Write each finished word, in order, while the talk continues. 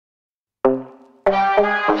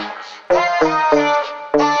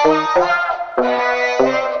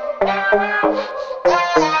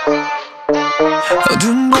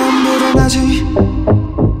어두운 밤보다 낮이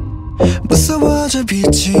무서워져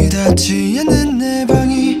빛이 닿지 않는 내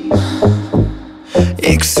방이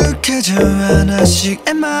익숙해져 하나씩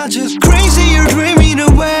Am I just crazy or dreaming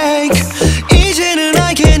awake 이제는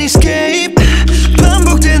I can't escape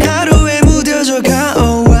반복된 하루에 무뎌져가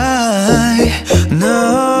Oh why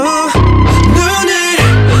No 눈을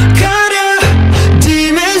가려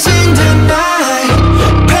Demons in the night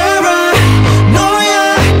Paranoia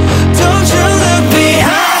Don't you look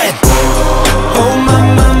behind Oh my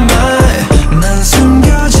my my 난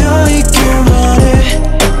숨겨져 있길 원해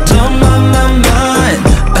Don't mind my mind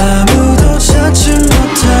아무도 찾지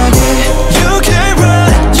못하게 You can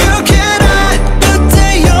run, you can hide But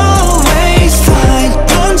they always find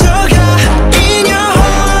번져가 in your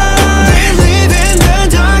heart They live in the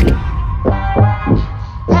dark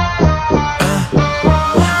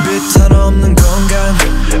빛 하나 없는 공간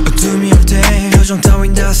어둠이 올 때 표정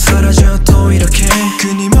따윈 다 사라져 또 이렇게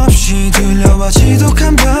끊임없이 들려와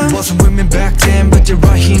지독한 밤 Wasn't with me back then but they're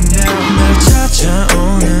right here now 날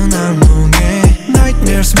찾아오는 악몽에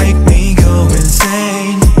Nightmares make me go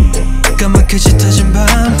insane 까맣게 짙어진 밤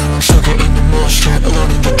속에 있는 무엇이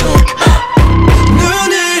alone in the dark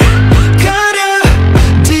눈을 가려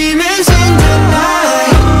Demons in the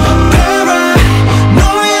night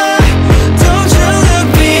Paranoia Don't you look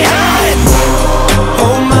behind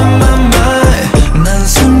Oh my my my 난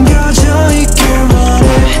숨겨져 있길 원해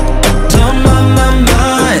Don't mind my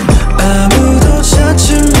mind 아무도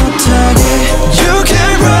찾지 못하게 You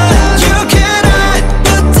can run, you can hide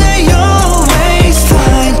But they always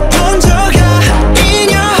find 번져가 in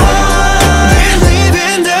your heart They live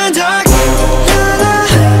in the dark La la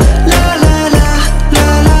la la la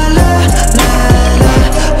la la la la la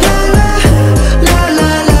la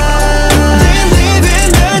la la They live in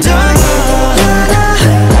the dark La la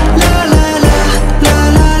la la la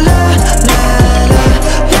la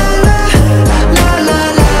la la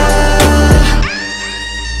la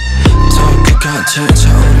더 끝까지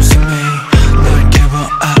차오른 숨이 널 깨워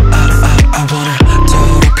I wanna 더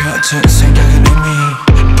높여진